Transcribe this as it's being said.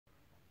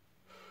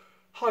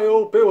Hi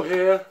all, Bill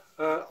here.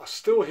 I'm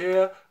still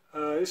here.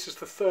 This is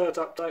the third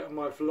update on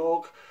my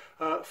vlog.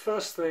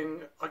 First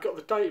thing, I got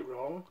the date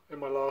wrong in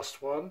my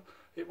last one.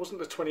 It wasn't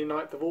the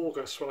 29th of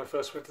August when I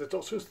first went to the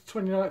doctor, it was the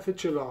 29th of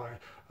July,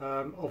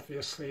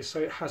 obviously,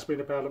 so it has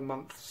been about a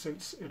month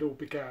since it all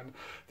began.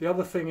 The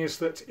other thing is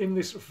that in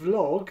this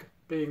vlog,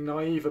 being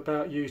naive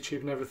about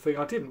YouTube and everything,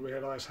 I didn't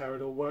realise how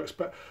it all works,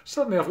 but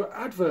suddenly I've got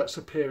adverts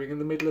appearing in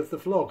the middle of the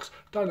vlogs.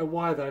 Don't know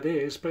why that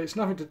is, but it's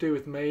nothing to do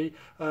with me,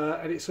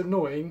 and it's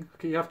annoying.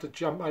 You have to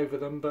jump over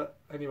them, but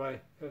anyway,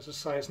 as I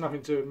say, it's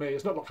nothing to do with me.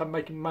 It's not like I'm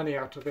making money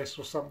out of this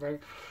or something.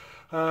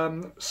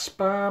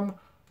 Spam.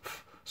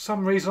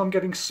 Some reason I'm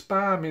getting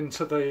spam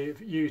into the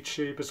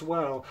YouTube as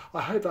well.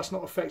 I hope that's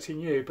not affecting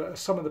you, but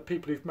some of the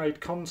people who've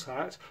made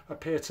contact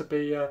appear to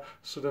be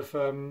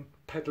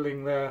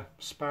peddling their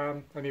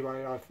spam.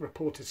 Anyway, I've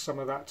reported some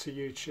of that to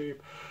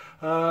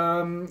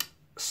YouTube.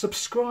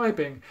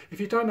 Subscribing.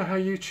 If you don't know how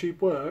YouTube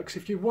works,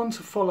 if you want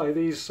to follow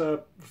these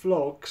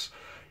vlogs,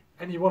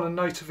 and you want a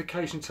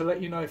notification to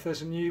let you know if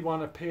there's a new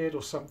one appeared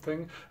or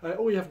something,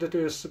 all you have to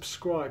do is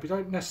subscribe. You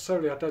don't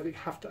necessarily, I don't think,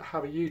 have to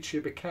have a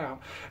YouTube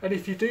account. And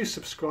if you do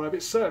subscribe,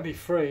 it's certainly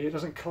free. It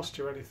doesn't cost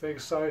you anything,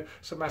 so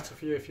it's a matter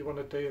for you if you want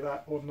to do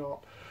that or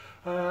not.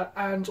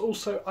 And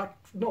also, I've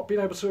not been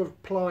able to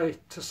reply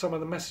to some of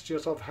the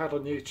messages I've had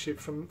on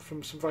YouTube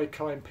from some very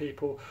kind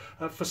people.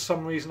 For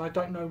some reason, I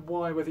don't know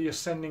why, whether you're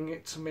sending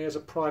it to me as a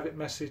private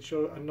message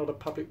or and not a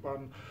public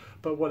one,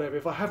 but whatever.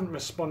 If I haven't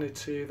responded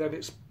to you,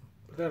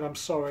 then I'm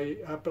sorry,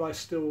 but I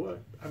still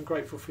am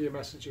grateful for your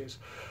messages.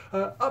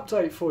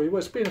 Update for you. Well,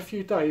 it's been a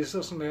few days,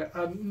 hasn't it?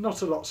 And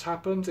not a lot's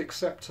happened,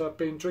 except I've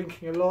been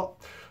drinking a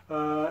lot,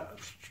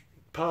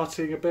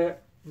 partying a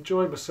bit,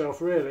 enjoying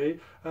myself really.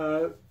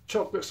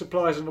 Chocolate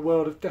supplies in the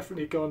world have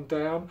definitely gone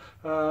down,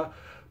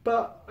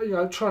 but you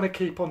know, trying to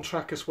keep on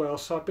track as well.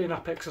 So I've been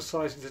up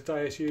exercising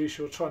today as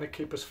usual, trying to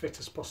keep as fit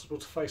as possible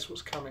to face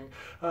what's coming.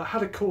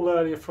 Had a call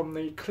earlier from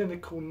the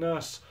clinical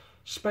nurse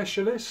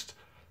specialist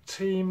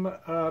team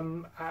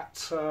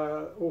at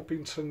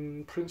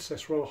Orpington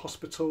Princess Royal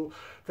Hospital.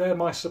 They're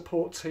my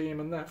support team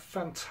and they're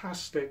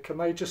fantastic, and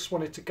they just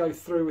wanted to go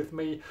through with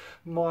me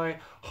my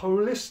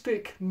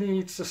holistic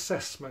needs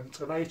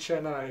assessment, an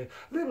HNA. A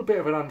little bit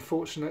of an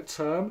unfortunate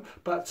term,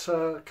 but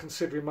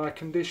considering my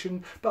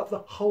condition, but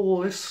the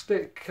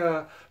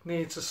holistic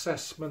needs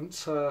assessment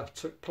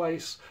took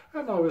place,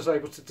 and I was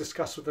able to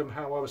discuss with them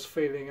how I was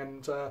feeling,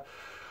 and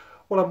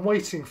what I'm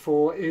waiting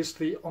for is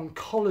the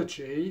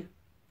oncology.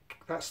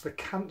 That's the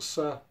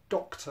cancer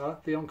doctor,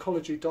 the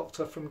oncology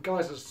doctor from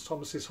Guy's and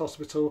Thomas's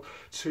Hospital,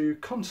 to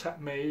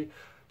contact me,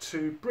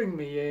 to bring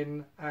me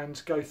in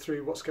and go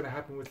through what's going to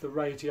happen with the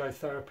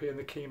radiotherapy and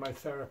the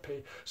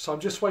chemotherapy. So I'm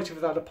just waiting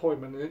for that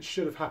appointment, and it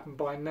should have happened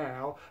by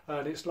now,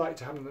 and it's likely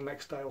to happen the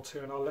next day or two,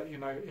 and I'll let you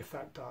know if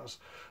that does.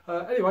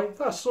 Anyway,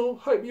 that's all.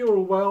 Hope you're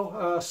all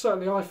well.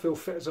 Certainly I feel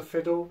fit as a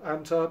fiddle,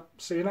 and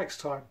see you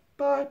next time.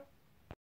 Bye.